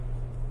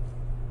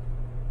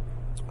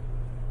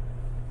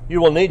You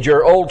will need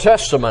your Old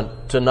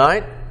Testament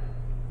tonight.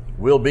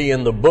 We'll be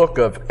in the book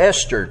of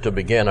Esther to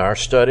begin our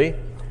study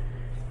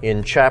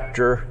in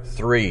chapter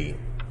 3.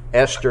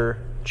 Esther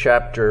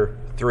chapter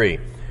 3.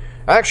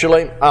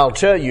 Actually, I'll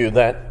tell you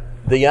that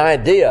the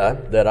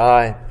idea that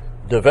I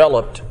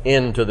developed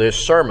into this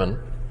sermon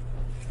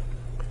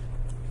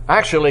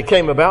actually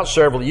came about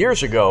several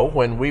years ago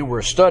when we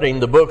were studying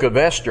the book of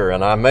Esther,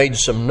 and I made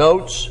some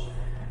notes,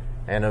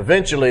 and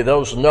eventually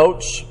those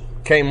notes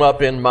came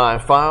up in my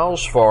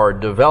files for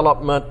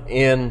development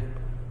in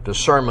the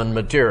sermon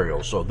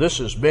material. So this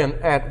has been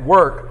at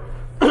work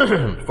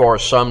for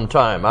some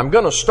time. I'm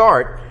going to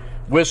start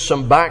with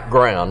some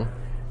background,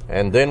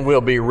 and then we'll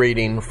be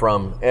reading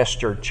from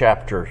Esther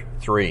chapter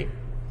 3.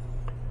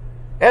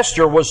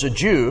 Esther was a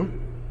Jew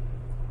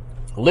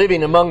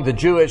living among the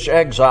Jewish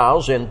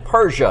exiles in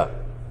Persia.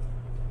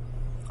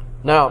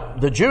 Now,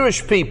 the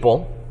Jewish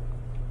people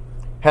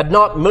had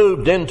not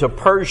moved into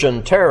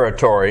Persian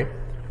territory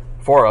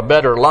for a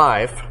better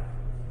life,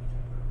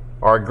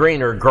 or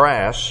greener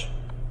grass,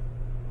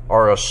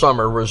 or a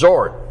summer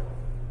resort.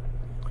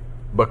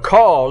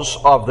 Because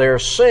of their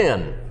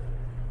sin,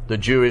 the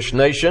Jewish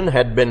nation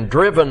had been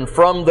driven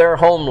from their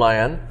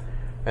homeland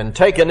and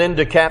taken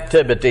into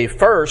captivity,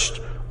 first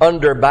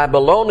under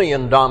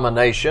Babylonian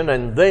domination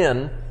and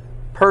then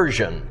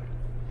Persian.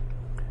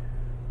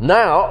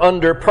 Now,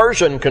 under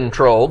Persian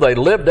control, they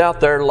lived out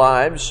their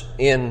lives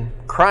in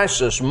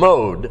crisis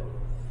mode,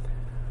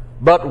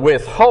 but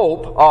with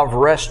hope of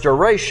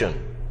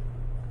restoration.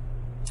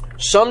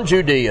 Some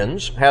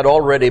Judeans had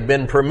already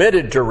been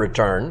permitted to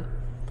return,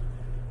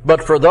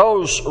 but for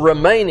those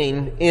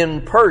remaining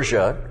in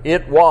Persia,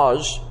 it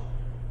was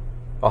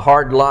a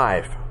hard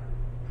life.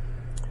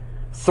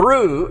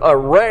 Through a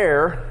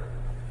rare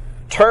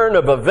turn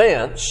of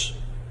events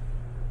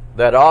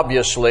that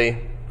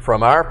obviously,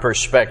 from our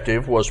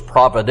perspective, was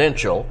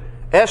providential,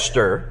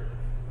 Esther,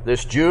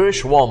 this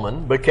Jewish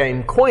woman,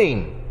 became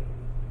queen.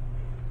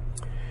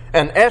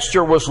 And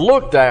Esther was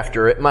looked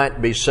after, it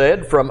might be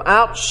said, from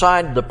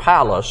outside the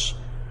palace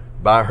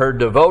by her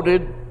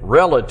devoted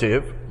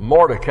relative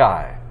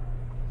Mordecai.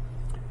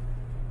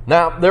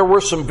 Now, there were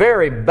some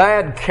very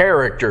bad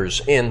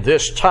characters in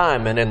this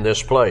time and in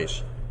this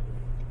place.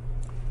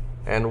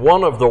 And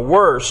one of the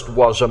worst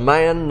was a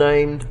man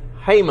named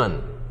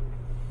Haman.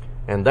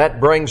 And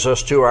that brings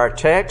us to our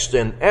text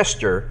in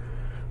Esther.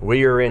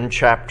 We are in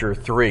chapter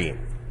 3.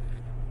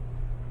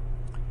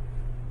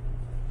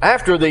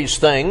 After these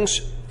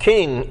things,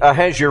 King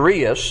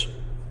Ahasuerus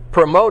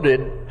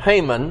promoted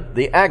Haman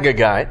the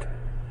Agagite,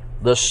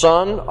 the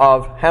son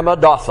of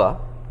Hammedatha,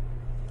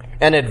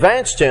 and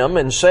advanced him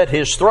and set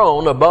his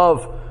throne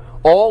above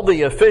all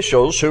the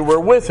officials who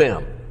were with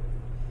him.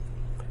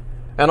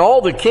 And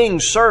all the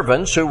king's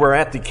servants who were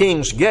at the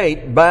king's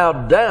gate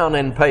bowed down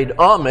and paid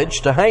homage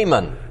to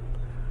Haman,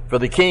 for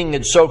the king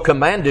had so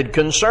commanded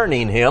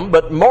concerning him.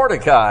 But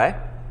Mordecai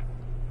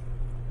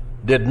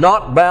did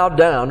not bow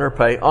down or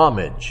pay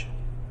homage.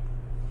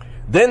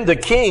 Then the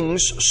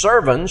king's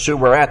servants who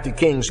were at the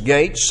king's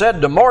gate said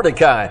to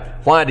Mordecai,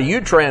 "Why do you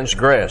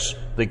transgress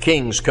the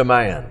king's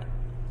command?"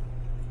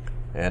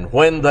 And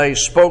when they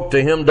spoke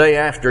to him day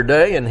after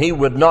day, and he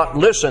would not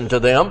listen to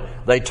them,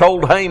 they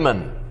told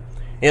Haman,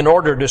 in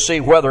order to see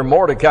whether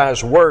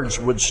Mordecai's words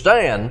would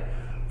stand,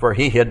 for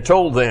he had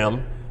told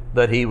them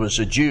that he was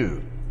a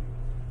Jew.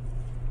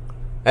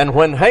 And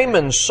when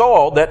Haman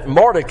saw that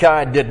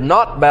Mordecai did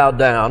not bow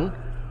down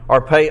or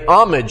pay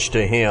homage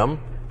to him,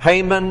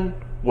 Haman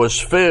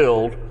was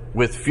filled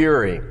with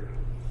fury.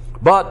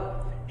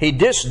 But he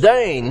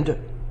disdained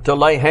to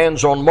lay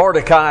hands on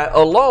Mordecai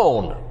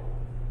alone.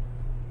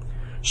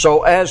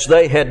 So as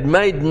they had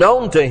made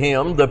known to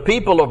him the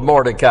people of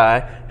Mordecai,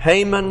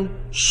 Haman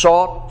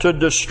sought to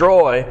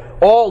destroy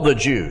all the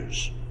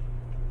Jews,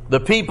 the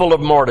people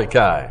of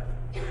Mordecai,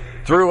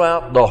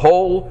 throughout the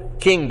whole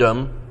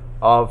kingdom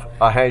of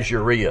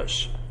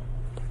Ahasuerus.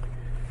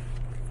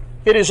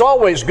 It is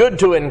always good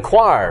to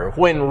inquire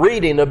when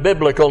reading a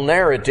biblical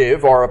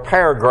narrative or a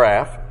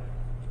paragraph,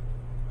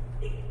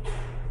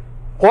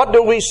 what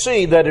do we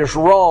see that is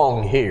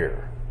wrong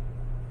here?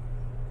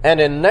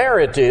 And in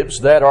narratives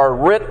that are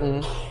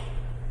written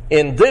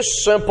in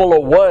this simple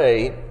a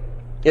way,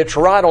 it's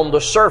right on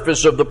the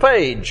surface of the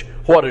page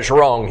what is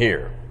wrong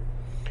here.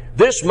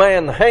 This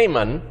man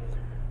Haman,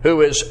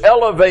 who is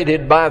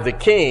elevated by the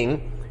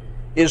king,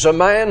 is a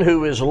man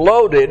who is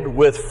loaded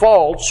with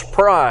false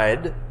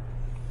pride.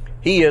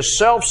 He is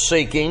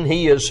self-seeking,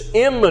 he is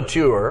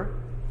immature,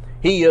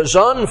 he is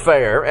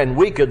unfair, and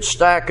we could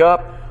stack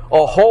up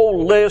a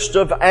whole list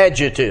of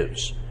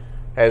adjectives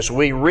as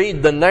we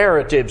read the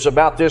narratives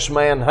about this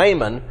man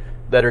Haman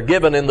that are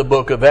given in the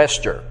book of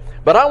Esther.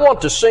 But I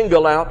want to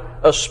single out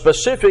a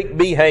specific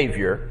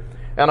behavior,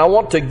 and I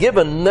want to give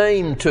a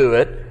name to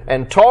it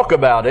and talk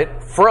about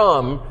it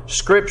from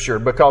Scripture,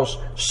 because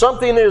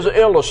something is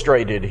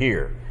illustrated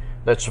here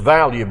that's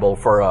valuable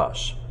for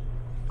us.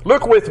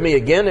 Look with me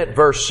again at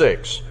verse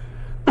 6.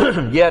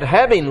 Yet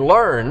having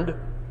learned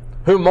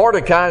who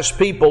Mordecai's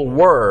people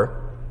were,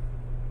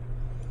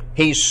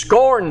 He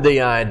scorned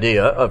the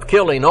idea of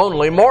killing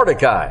only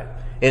Mordecai.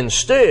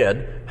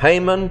 Instead,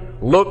 Haman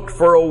looked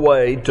for a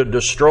way to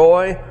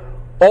destroy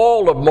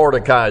all of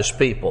Mordecai's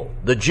people,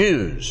 the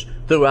Jews,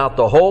 throughout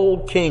the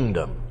whole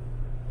kingdom.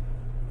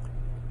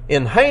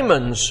 In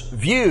Haman's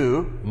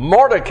view,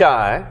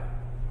 Mordecai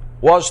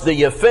was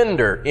the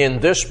offender in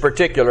this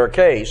particular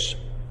case.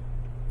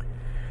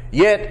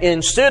 Yet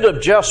instead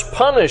of just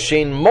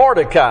punishing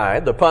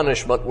Mordecai, the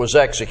punishment was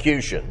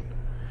execution,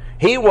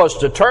 he was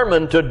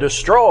determined to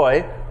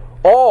destroy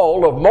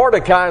all of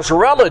Mordecai's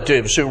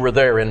relatives who were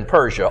there in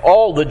Persia,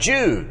 all the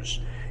Jews.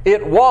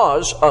 It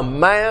was a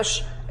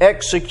mass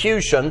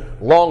execution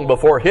long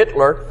before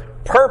Hitler,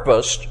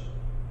 purposed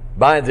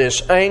by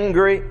this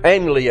angry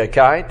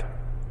Amalekite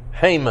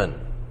Haman.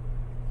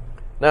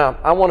 Now,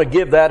 I want to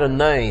give that a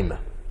name.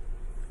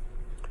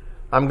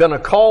 I'm going to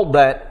call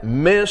that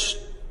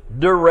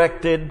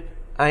misdirected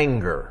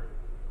anger.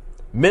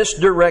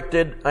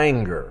 Misdirected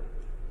anger.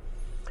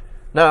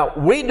 Now,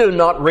 we do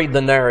not read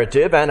the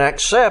narrative and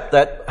accept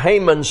that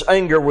Haman's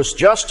anger was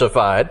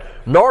justified,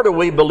 nor do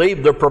we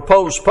believe the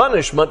proposed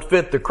punishment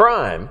fit the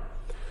crime.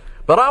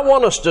 But I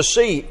want us to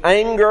see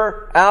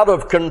anger out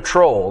of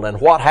control and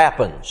what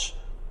happens.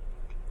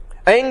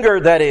 Anger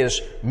that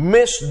is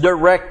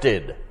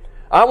misdirected.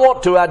 I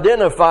want to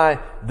identify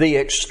the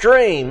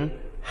extreme,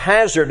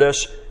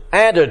 hazardous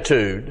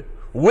attitude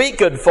we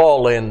could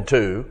fall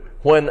into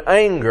when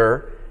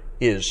anger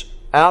is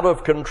out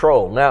of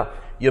control. Now,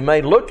 you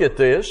may look at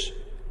this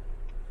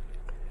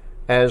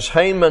as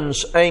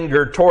Haman's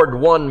anger toward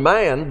one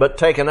man, but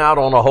taken out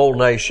on a whole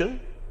nation.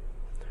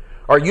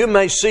 Or you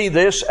may see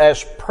this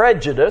as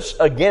prejudice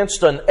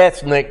against an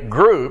ethnic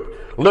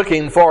group,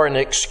 looking for an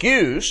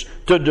excuse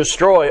to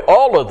destroy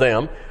all of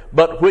them.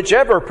 But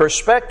whichever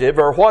perspective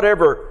or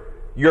whatever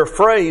your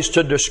phrase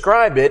to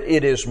describe it,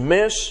 it is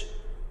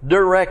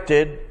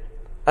misdirected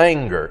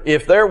anger.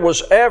 If there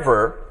was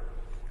ever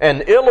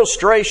an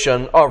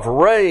illustration of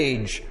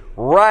rage,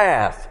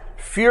 wrath,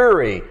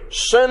 fury,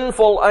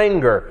 sinful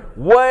anger,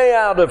 way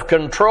out of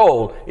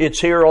control, it's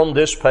here on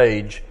this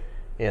page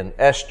in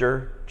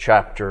Esther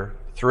chapter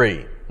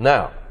 3.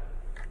 Now,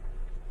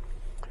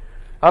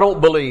 I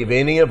don't believe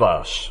any of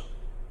us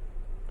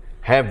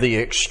have the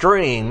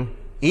extreme,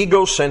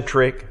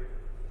 egocentric,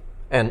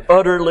 and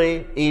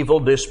utterly evil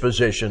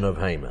disposition of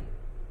Haman.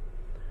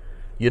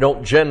 You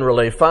don't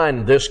generally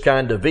find this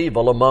kind of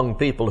evil among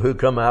people who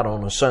come out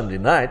on a Sunday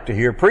night to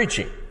hear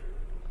preaching.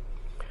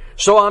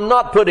 So I'm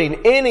not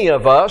putting any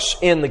of us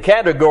in the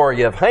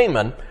category of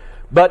Haman,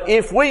 but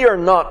if we are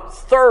not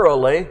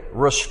thoroughly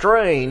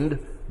restrained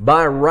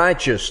by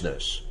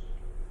righteousness,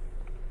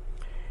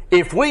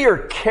 if we are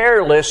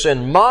careless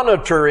in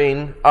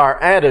monitoring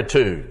our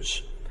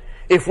attitudes,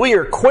 if we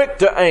are quick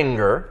to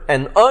anger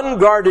and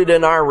unguarded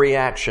in our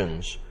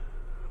reactions,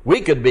 we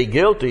could be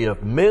guilty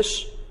of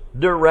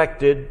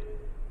misdirected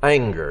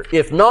anger.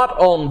 If not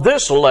on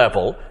this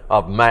level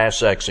of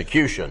mass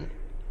execution,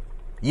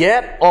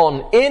 yet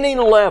on any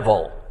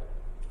level,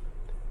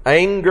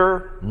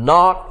 anger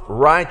not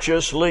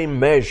righteously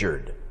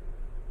measured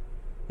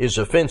is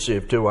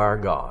offensive to our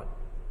God.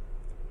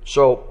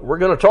 So we're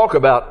going to talk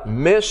about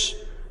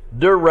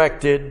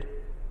misdirected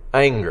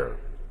anger.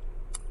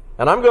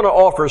 And I'm going to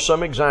offer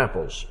some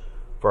examples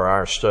for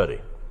our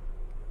study.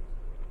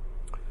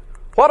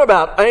 What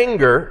about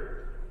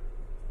anger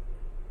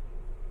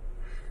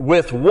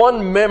with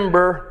one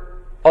member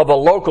of a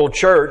local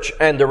church,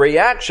 and the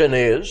reaction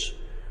is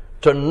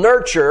to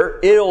nurture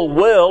ill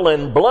will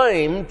and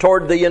blame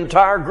toward the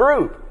entire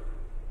group?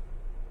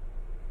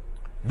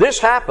 This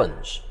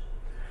happens.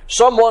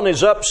 Someone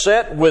is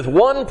upset with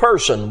one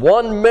person,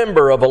 one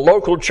member of a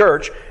local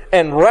church,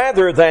 and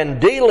rather than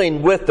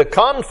dealing with the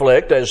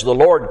conflict as the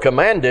Lord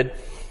commanded,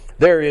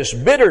 there is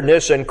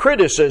bitterness and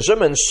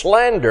criticism and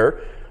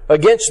slander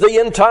against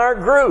the entire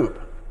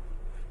group.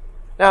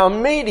 Now,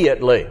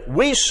 immediately,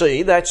 we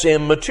see that's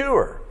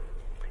immature.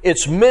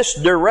 It's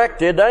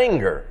misdirected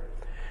anger.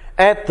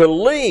 At the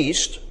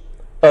least,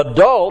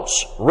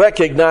 adults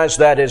recognize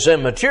that as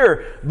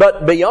immature,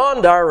 but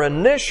beyond our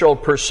initial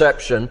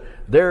perception,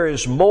 there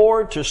is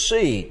more to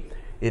see.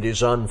 It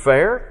is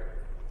unfair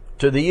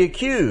to the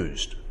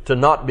accused to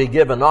not be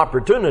given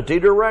opportunity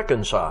to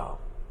reconcile.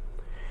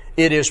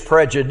 It is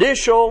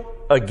prejudicial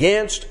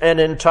against an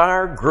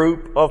entire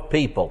group of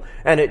people.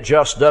 And it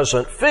just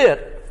doesn't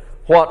fit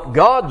what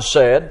God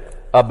said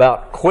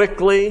about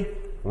quickly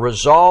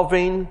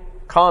resolving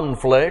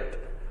conflict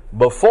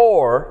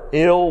before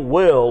ill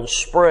will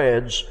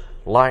spreads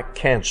like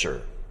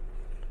cancer.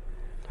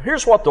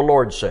 Here's what the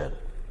Lord said.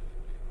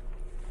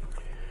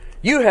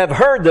 You have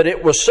heard that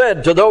it was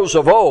said to those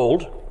of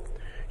old,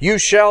 you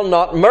shall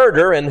not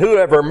murder, and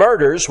whoever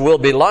murders will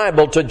be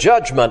liable to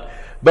judgment.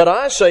 But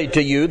I say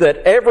to you that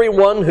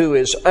everyone who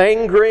is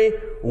angry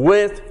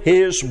with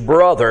his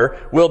brother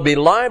will be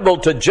liable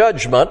to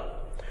judgment.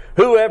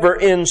 Whoever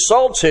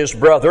insults his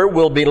brother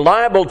will be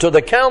liable to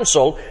the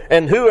council,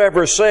 and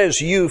whoever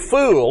says, you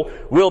fool,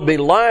 will be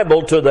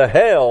liable to the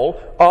hell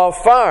of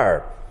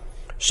fire.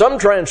 Some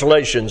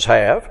translations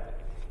have,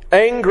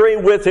 angry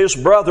with his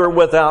brother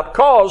without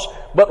cause.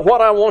 But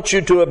what I want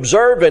you to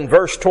observe in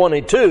verse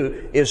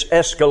 22 is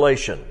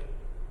escalation.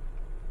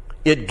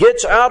 It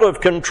gets out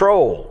of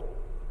control.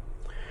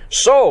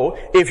 So,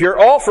 if you're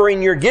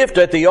offering your gift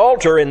at the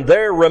altar and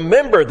there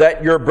remember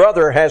that your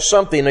brother has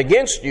something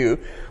against you,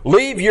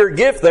 leave your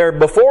gift there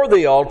before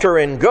the altar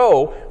and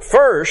go.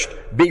 First,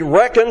 be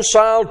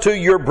reconciled to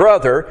your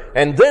brother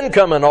and then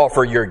come and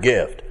offer your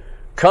gift.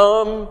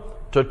 Come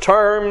to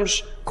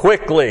terms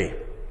quickly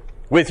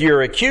with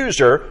your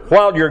accuser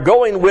while you're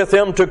going with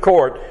him to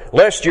court,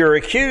 lest your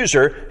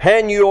accuser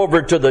hand you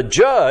over to the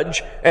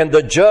judge and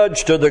the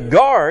judge to the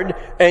guard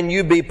and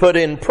you be put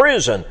in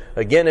prison.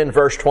 Again, in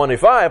verse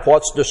 25,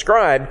 what's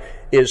described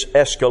is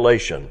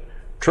escalation.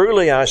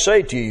 Truly I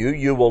say to you,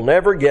 you will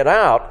never get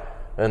out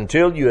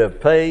until you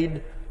have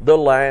paid the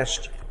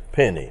last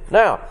penny.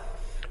 Now,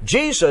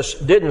 Jesus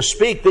didn't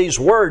speak these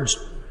words,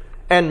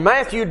 and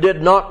Matthew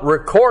did not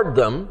record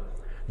them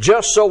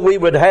just so we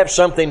would have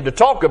something to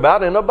talk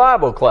about in a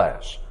Bible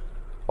class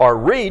or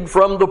read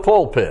from the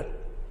pulpit.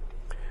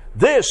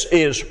 This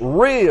is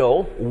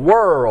real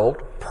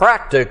world,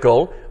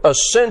 practical,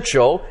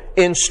 essential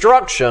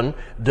instruction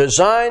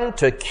designed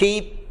to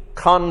keep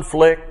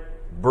conflict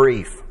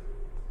brief.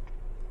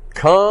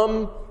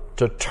 Come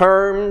to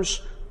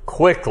terms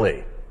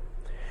quickly.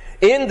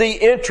 In the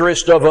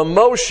interest of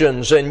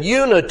emotions and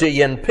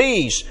unity and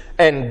peace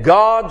and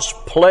God's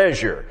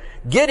pleasure,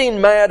 getting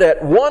mad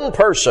at one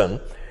person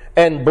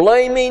and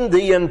blaming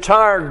the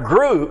entire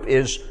group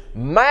is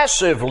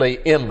massively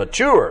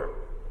immature.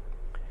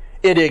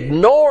 It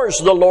ignores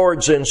the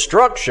Lord's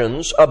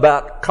instructions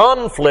about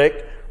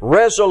conflict,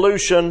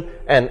 resolution,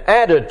 and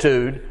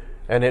attitude,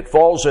 and it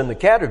falls in the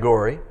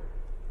category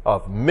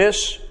of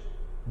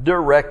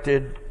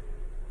misdirected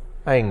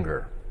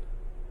anger.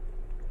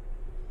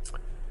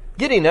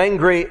 Getting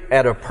angry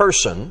at a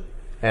person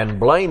and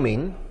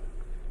blaming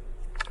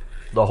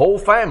the whole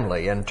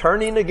family and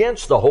turning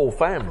against the whole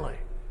family.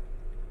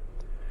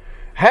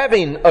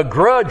 Having a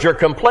grudge or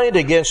complaint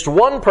against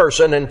one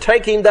person and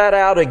taking that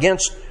out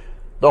against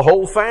the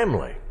whole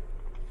family.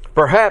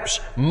 Perhaps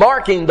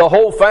marking the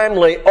whole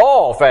family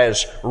off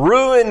as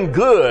ruined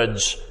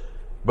goods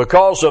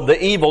because of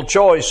the evil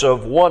choice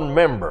of one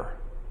member.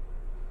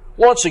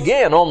 Once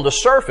again, on the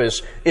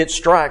surface, it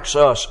strikes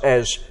us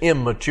as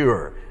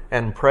immature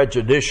and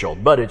prejudicial,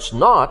 but it's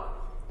not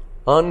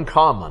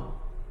uncommon.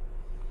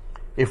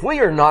 If we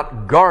are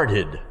not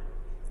guarded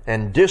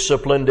and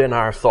disciplined in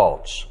our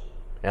thoughts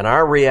and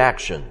our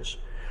reactions,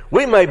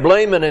 we may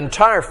blame an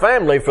entire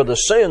family for the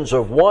sins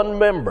of one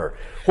member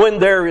when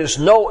there is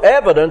no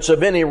evidence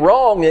of any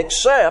wrong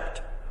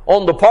except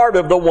on the part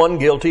of the one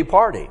guilty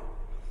party.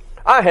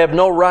 I have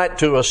no right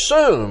to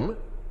assume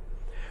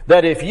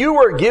that if you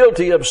were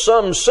guilty of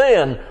some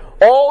sin,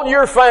 all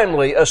your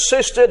family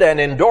assisted and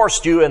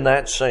endorsed you in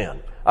that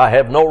sin. I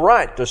have no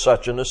right to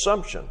such an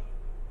assumption.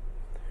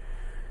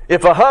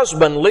 If a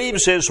husband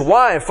leaves his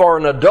wife for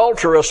an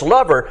adulterous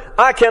lover,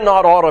 I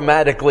cannot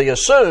automatically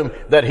assume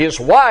that his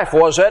wife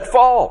was at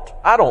fault.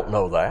 I don't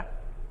know that.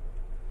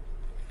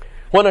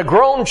 When a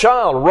grown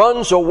child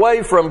runs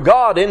away from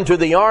God into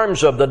the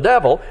arms of the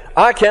devil,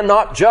 I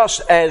cannot,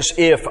 just as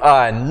if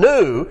I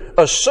knew,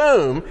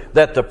 assume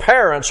that the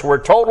parents were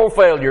total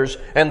failures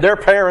and their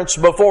parents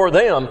before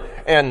them,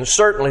 and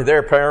certainly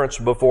their parents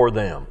before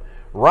them.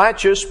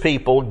 Righteous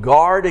people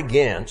guard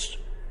against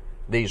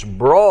these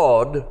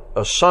broad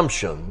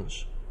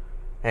assumptions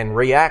and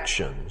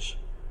reactions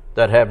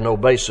that have no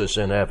basis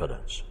in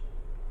evidence.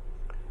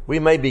 We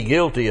may be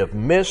guilty of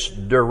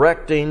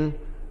misdirecting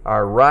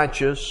our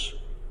righteous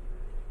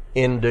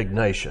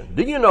indignation.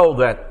 Do you know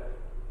that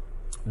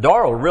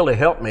Darrell really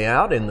helped me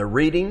out in the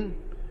reading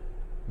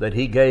that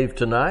he gave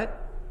tonight?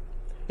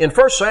 In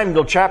 1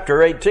 Samuel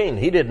chapter 18,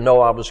 he didn't know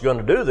I was going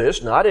to do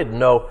this, and I didn't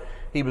know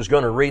he was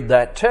going to read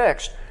that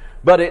text.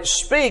 But it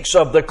speaks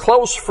of the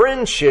close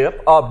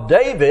friendship of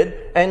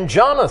David and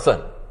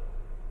Jonathan.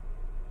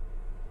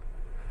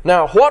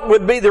 Now, what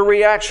would be the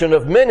reaction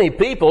of many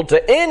people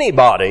to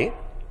anybody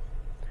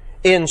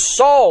in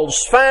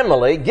Saul's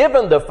family,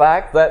 given the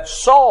fact that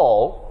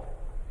Saul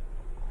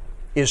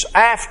is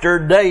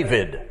after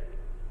David?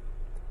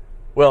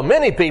 Well,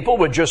 many people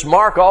would just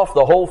mark off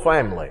the whole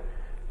family.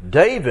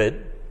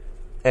 David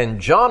and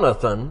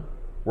Jonathan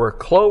were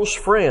close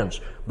friends.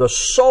 The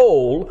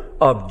soul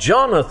of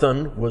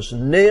Jonathan was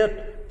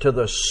knit to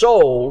the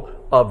soul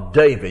of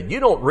David. You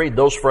don't read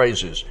those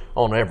phrases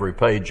on every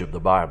page of the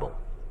Bible.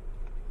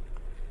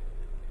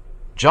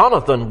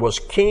 Jonathan was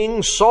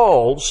King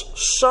Saul's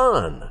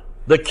son,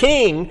 the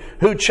king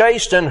who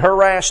chased and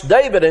harassed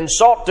David and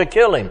sought to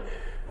kill him.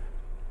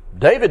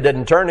 David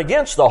didn't turn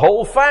against the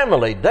whole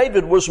family.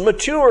 David was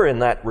mature in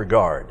that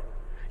regard.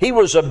 He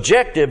was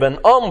objective and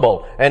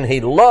humble, and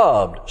he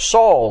loved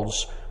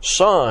Saul's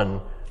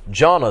son,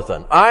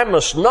 Jonathan. I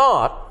must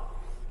not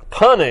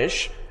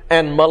punish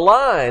and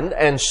malign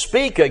and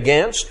speak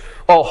against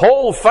a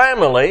whole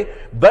family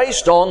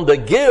based on the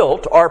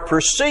guilt or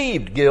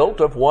perceived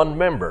guilt of one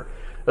member.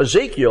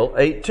 Ezekiel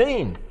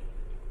 18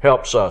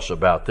 helps us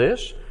about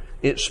this.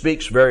 it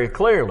speaks very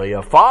clearly.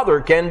 A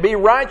father can be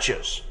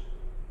righteous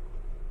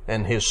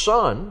and his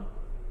son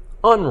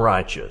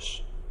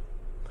unrighteous.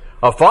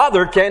 A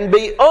father can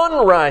be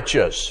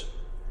unrighteous,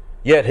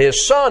 yet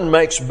his son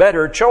makes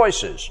better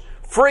choices.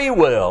 Free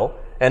will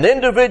and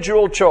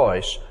individual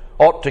choice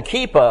ought to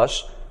keep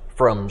us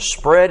from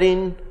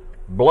spreading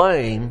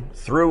blame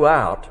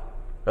throughout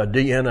a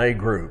DNA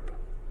group.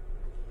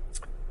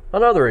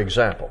 Another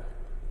example.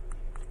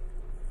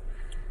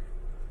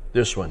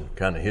 This one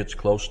kind of hits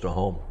close to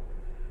home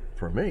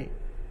for me.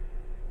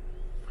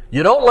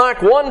 You don't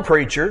like one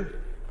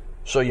preacher,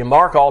 so you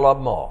mark all of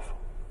them off.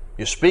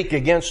 You speak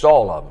against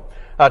all of them.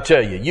 I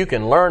tell you, you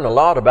can learn a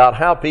lot about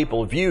how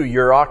people view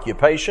your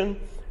occupation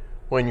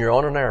when you're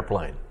on an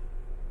airplane.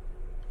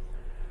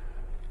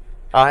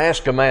 I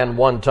asked a man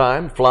one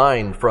time,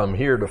 flying from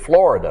here to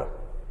Florida,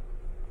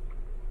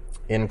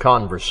 in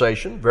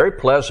conversation, very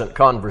pleasant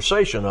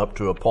conversation up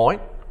to a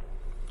point,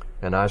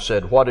 and I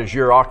said, "What is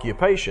your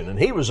occupation?" And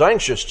he was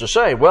anxious to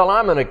say, "Well,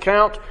 I'm an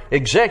account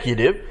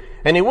executive,"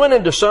 and he went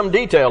into some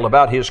detail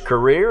about his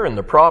career and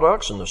the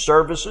products and the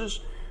services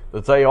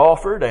that they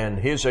offered and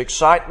his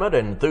excitement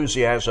and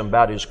enthusiasm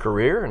about his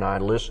career, and I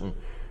listened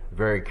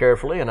very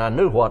carefully, and I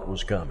knew what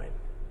was coming.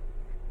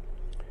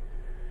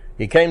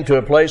 He came to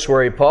a place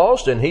where he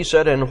paused, and he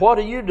said, "And what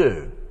do you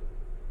do?"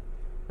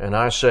 And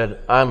I said,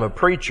 "I'm a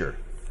preacher."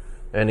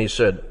 And he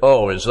said,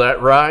 "Oh, is that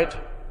right?"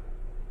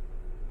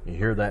 You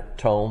hear that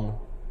tone?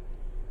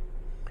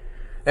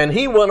 And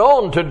he went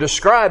on to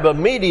describe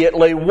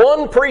immediately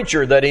one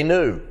preacher that he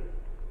knew,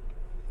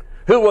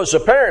 who was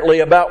apparently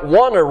about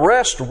one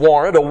arrest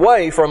warrant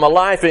away from a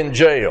life in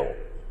jail.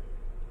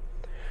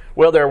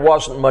 Well, there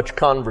wasn't much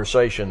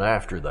conversation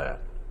after that.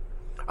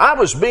 I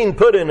was being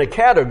put in a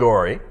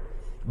category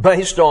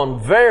based on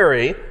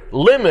very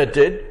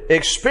limited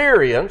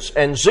experience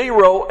and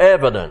zero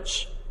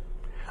evidence.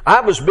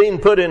 I was being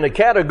put in a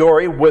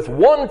category with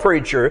one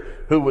preacher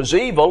who was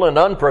evil and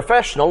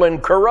unprofessional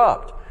and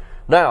corrupt.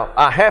 Now,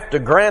 I have to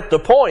grant the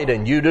point,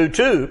 and you do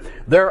too,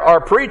 there are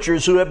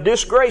preachers who have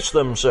disgraced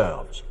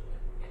themselves.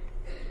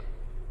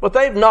 But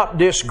they've not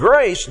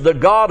disgraced the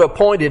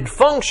God-appointed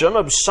function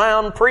of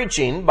sound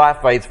preaching by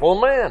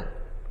faithful men.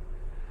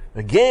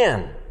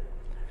 Again,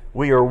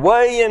 we are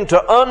way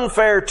into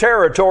unfair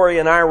territory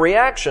in our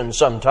reaction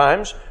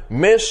sometimes,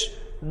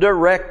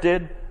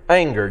 misdirected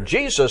anger.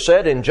 Jesus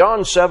said in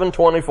John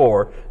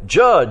 7:24,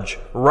 "Judge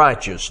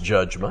righteous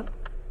judgment."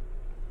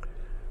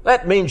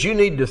 That means you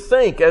need to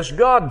think as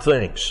God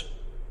thinks.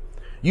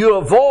 You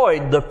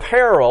avoid the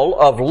peril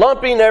of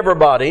lumping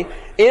everybody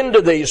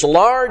into these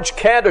large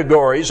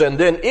categories and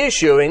then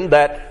issuing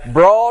that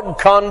broad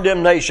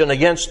condemnation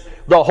against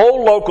the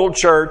whole local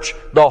church,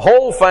 the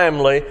whole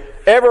family,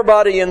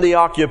 everybody in the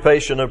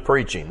occupation of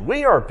preaching.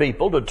 We are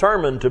people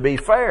determined to be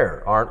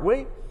fair, aren't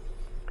we?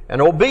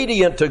 And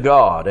obedient to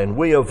God, and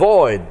we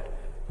avoid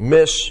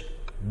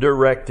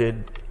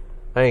misdirected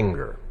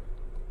anger.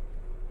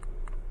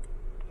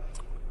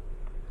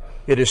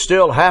 It is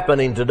still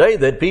happening today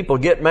that people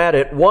get mad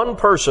at one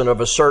person of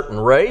a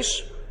certain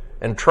race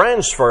and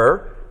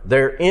transfer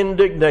their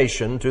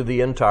indignation to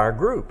the entire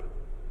group.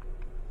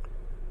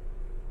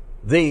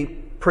 The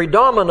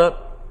predominant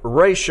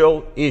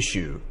racial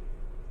issue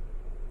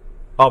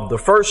of the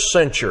first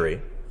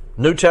century,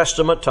 New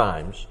Testament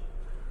times,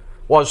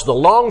 was the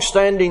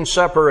long-standing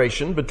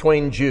separation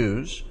between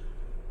Jews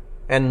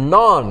and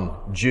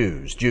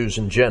non-Jews, Jews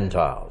and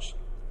Gentiles.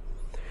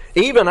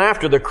 Even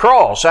after the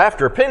cross,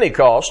 after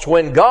Pentecost,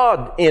 when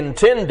God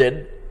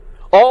intended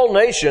all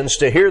nations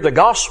to hear the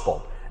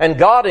gospel, and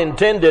God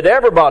intended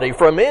everybody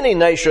from any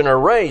nation or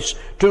race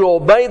to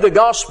obey the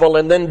gospel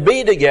and then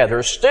be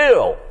together,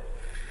 still,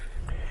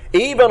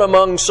 even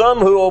among some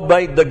who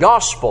obeyed the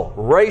gospel,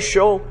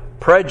 racial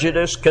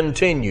prejudice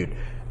continued.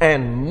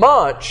 And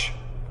much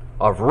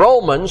of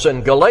Romans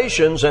and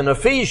Galatians and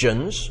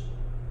Ephesians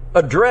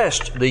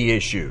addressed the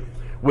issue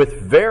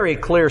with very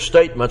clear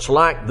statements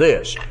like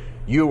this: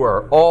 "You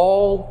are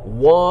all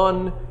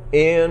one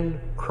in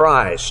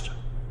Christ."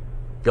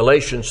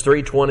 Galatians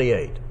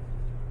 3:28.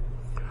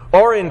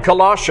 Or in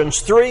Colossians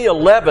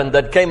 3:11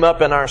 that came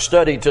up in our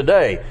study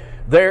today,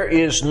 "There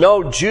is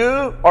no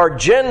Jew or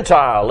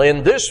Gentile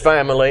in this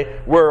family.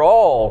 We're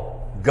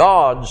all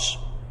God's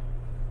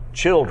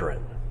children."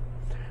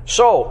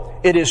 So,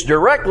 it is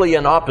directly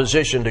in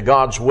opposition to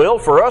God's will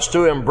for us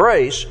to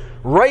embrace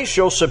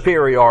racial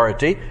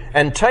superiority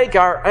and take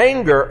our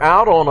anger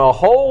out on a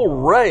whole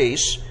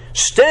race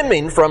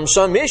stemming from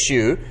some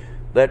issue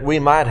that we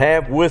might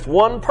have with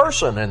one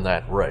person in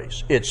that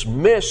race. It's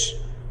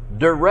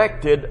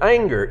misdirected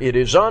anger. It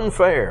is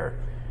unfair.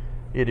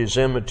 It is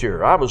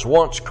immature. I was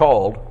once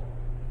called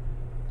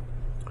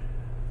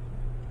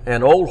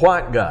an old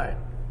white guy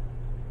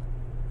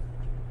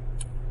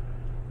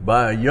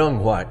by a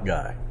young white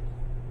guy.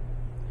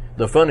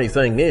 The funny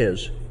thing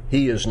is,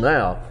 he is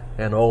now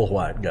an old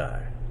white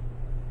guy.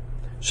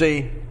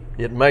 See,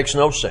 it makes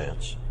no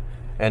sense.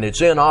 And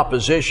it's in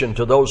opposition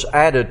to those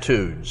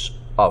attitudes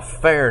of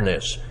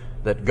fairness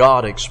that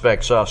God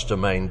expects us to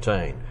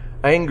maintain.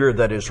 anger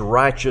that is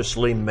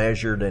righteously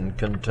measured and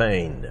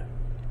contained.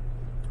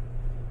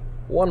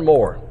 One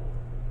more.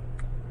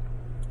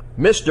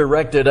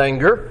 Misdirected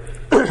anger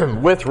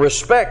with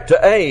respect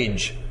to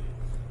age,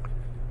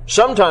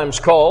 sometimes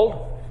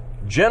called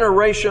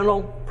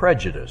generational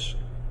prejudice,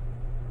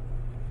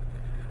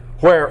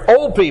 where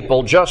old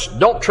people just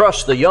don't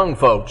trust the young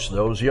folks,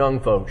 those young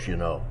folks, you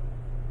know.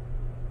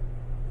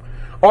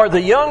 Or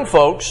the young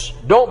folks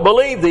don't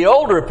believe the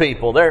older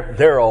people.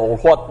 They're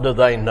old. What do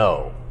they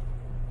know?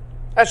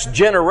 That's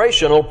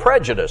generational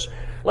prejudice.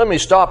 Let me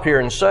stop here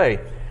and say,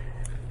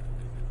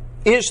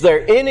 is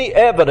there any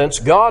evidence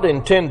God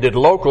intended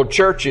local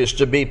churches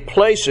to be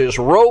places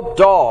roped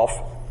off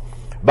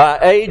by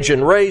age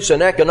and race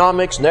and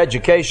economics and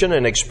education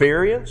and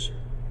experience?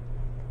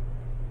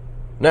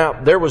 Now,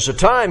 there was a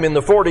time in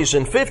the 40s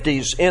and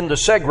 50s in the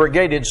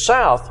segregated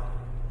South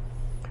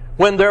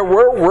when there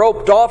were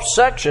roped off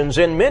sections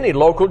in many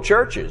local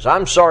churches.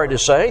 I'm sorry to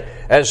say,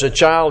 as a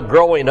child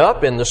growing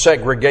up in the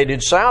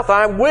segregated South,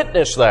 I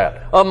witnessed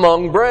that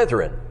among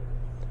brethren.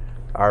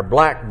 Our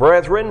black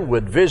brethren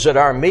would visit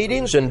our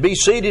meetings and be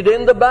seated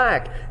in the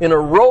back in a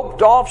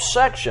roped off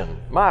section.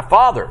 My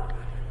father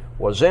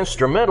was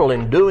instrumental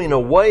in doing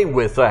away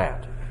with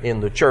that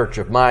in the church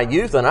of my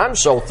youth, and I'm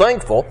so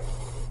thankful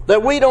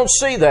that we don't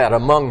see that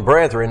among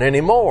brethren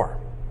anymore.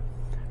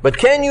 But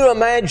can you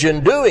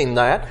imagine doing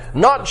that,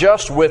 not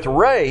just with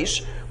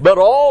race, but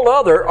all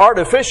other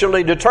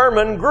artificially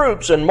determined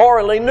groups and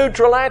morally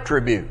neutral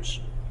attributes?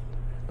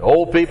 The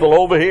old people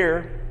over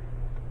here,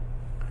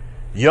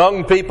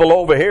 young people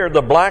over here,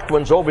 the black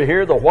ones over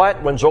here, the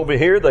white ones over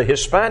here, the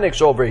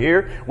Hispanics over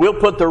here. We'll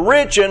put the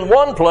rich in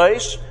one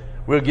place.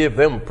 We'll give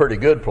them a pretty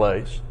good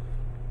place.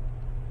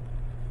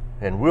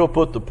 And we'll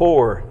put the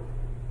poor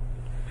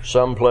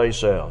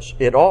someplace else.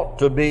 It ought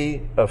to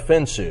be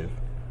offensive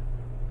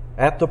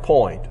at the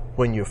point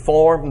when you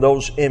form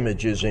those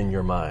images in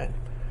your mind.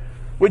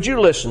 Would you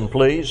listen,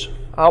 please?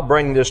 I'll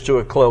bring this to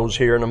a close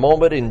here in a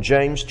moment in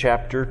James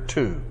chapter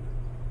 2,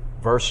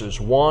 verses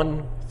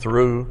 1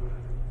 through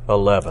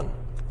 11.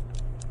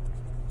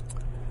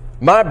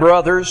 My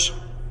brothers,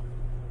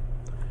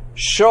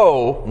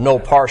 show no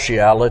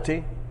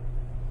partiality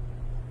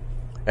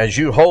as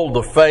you hold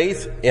the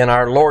faith in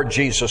our Lord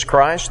Jesus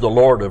Christ, the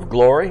Lord of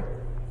glory.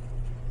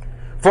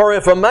 For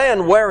if a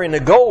man wearing a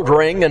gold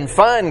ring and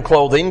fine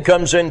clothing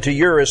comes into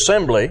your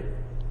assembly,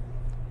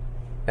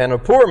 and a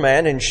poor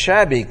man in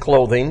shabby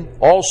clothing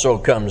also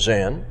comes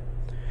in,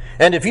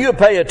 and if you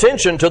pay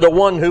attention to the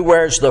one who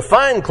wears the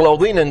fine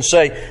clothing and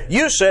say,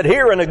 you sit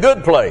here in a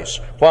good place,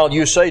 while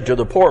you say to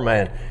the poor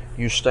man,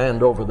 you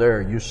stand over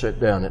there, you sit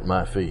down at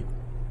my feet.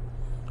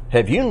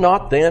 Have you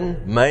not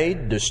then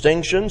made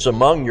distinctions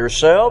among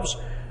yourselves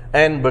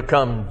and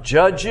become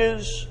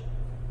judges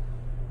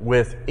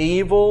with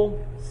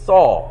evil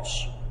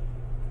thoughts?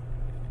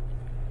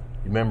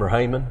 You remember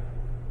Haman?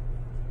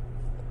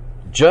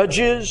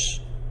 Judges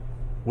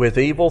with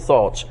evil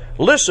thoughts.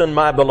 Listen,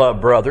 my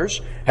beloved brothers,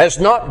 has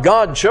not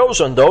God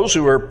chosen those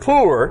who are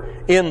poor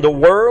in the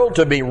world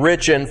to be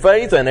rich in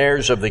faith and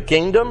heirs of the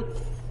kingdom,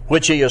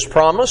 which he has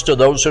promised to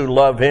those who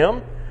love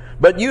him?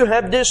 But you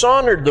have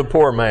dishonored the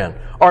poor man.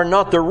 Are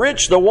not the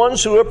rich the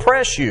ones who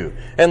oppress you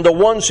and the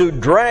ones who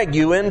drag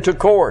you into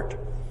court?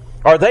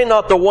 Are they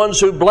not the ones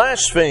who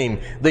blaspheme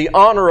the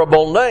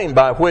honorable name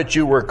by which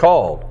you were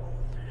called?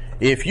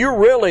 If you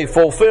really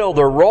fulfill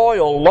the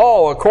royal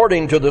law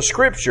according to the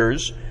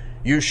Scriptures,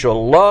 you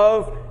shall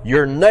love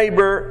your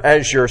neighbor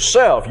as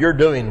yourself. You're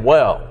doing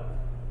well.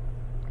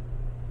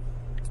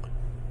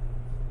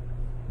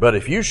 But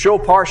if you show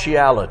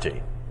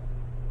partiality,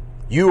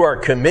 you are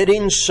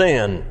committing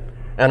sin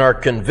and are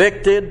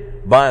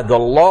convicted by the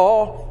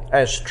law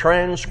as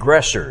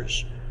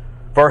transgressors.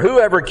 For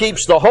whoever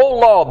keeps the whole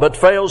law but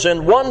fails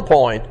in one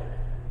point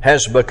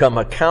has become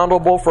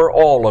accountable for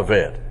all of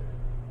it.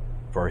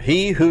 For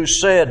he who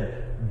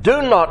said,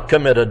 do not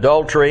commit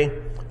adultery,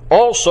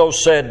 also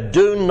said,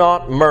 do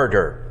not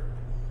murder.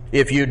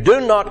 If you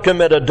do not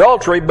commit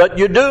adultery, but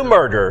you do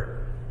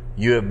murder,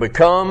 you have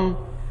become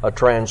a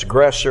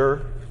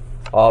transgressor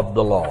of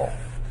the law.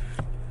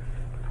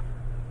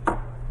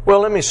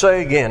 Well, let me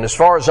say again, as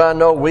far as I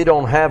know, we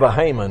don't have a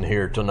Haman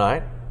here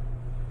tonight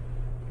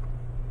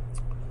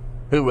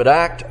who would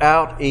act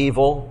out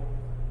evil,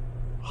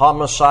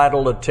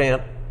 homicidal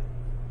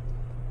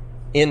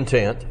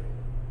intent,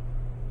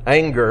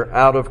 anger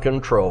out of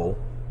control.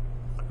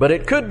 But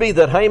it could be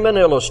that Haman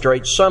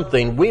illustrates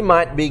something we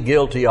might be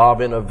guilty of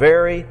in a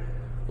very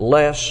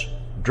less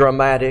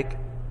dramatic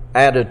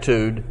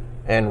attitude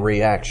and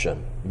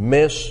reaction.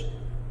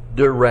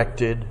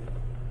 Misdirected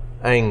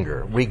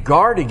anger. We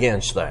guard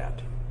against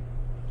that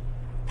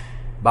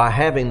by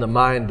having the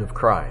mind of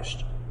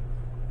Christ,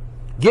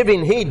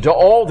 giving heed to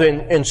all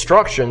the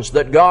instructions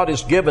that God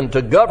has given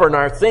to govern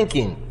our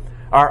thinking,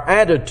 our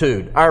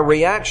attitude, our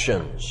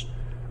reactions,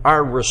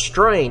 our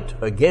restraint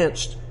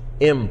against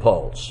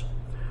impulse.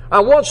 I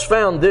once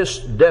found this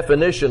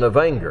definition of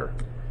anger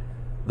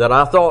that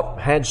I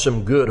thought had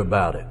some good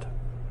about it.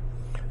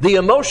 The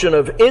emotion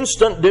of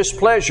instant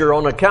displeasure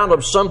on account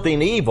of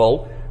something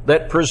evil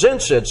that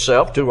presents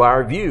itself to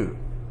our view.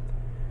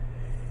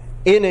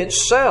 In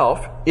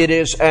itself, it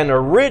is an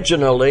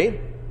originally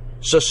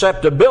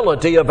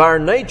susceptibility of our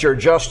nature,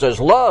 just as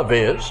love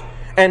is,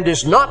 and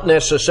is not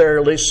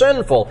necessarily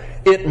sinful.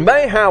 It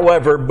may,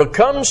 however,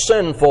 become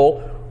sinful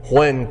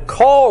when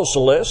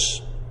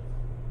causeless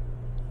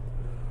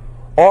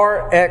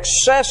or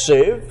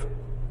excessive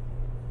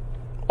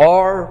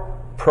or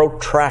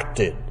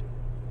protracted.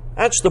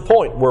 That's the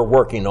point we're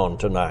working on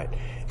tonight.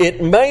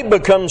 It may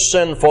become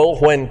sinful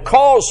when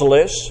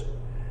causeless,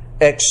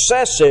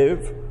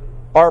 excessive,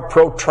 or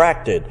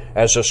protracted.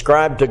 As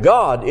ascribed to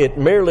God, it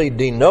merely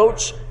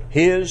denotes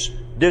His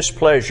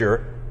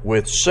displeasure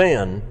with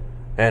sin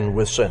and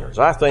with sinners.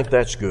 I think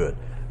that's good.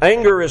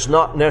 Anger is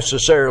not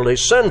necessarily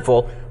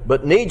sinful,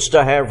 but needs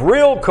to have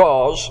real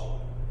cause,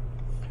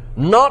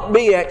 not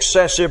be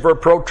excessive or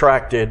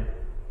protracted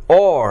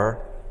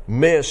or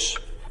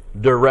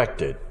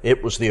misdirected.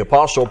 It was the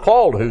Apostle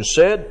Paul who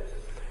said,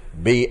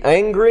 "Be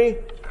angry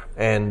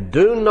and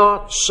do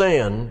not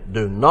sin.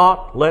 Do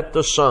not let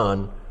the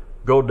sun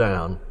go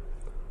down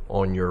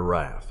on your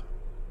wrath."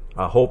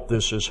 I hope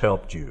this has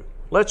helped you.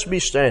 Let's be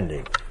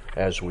standing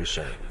as we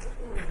sing.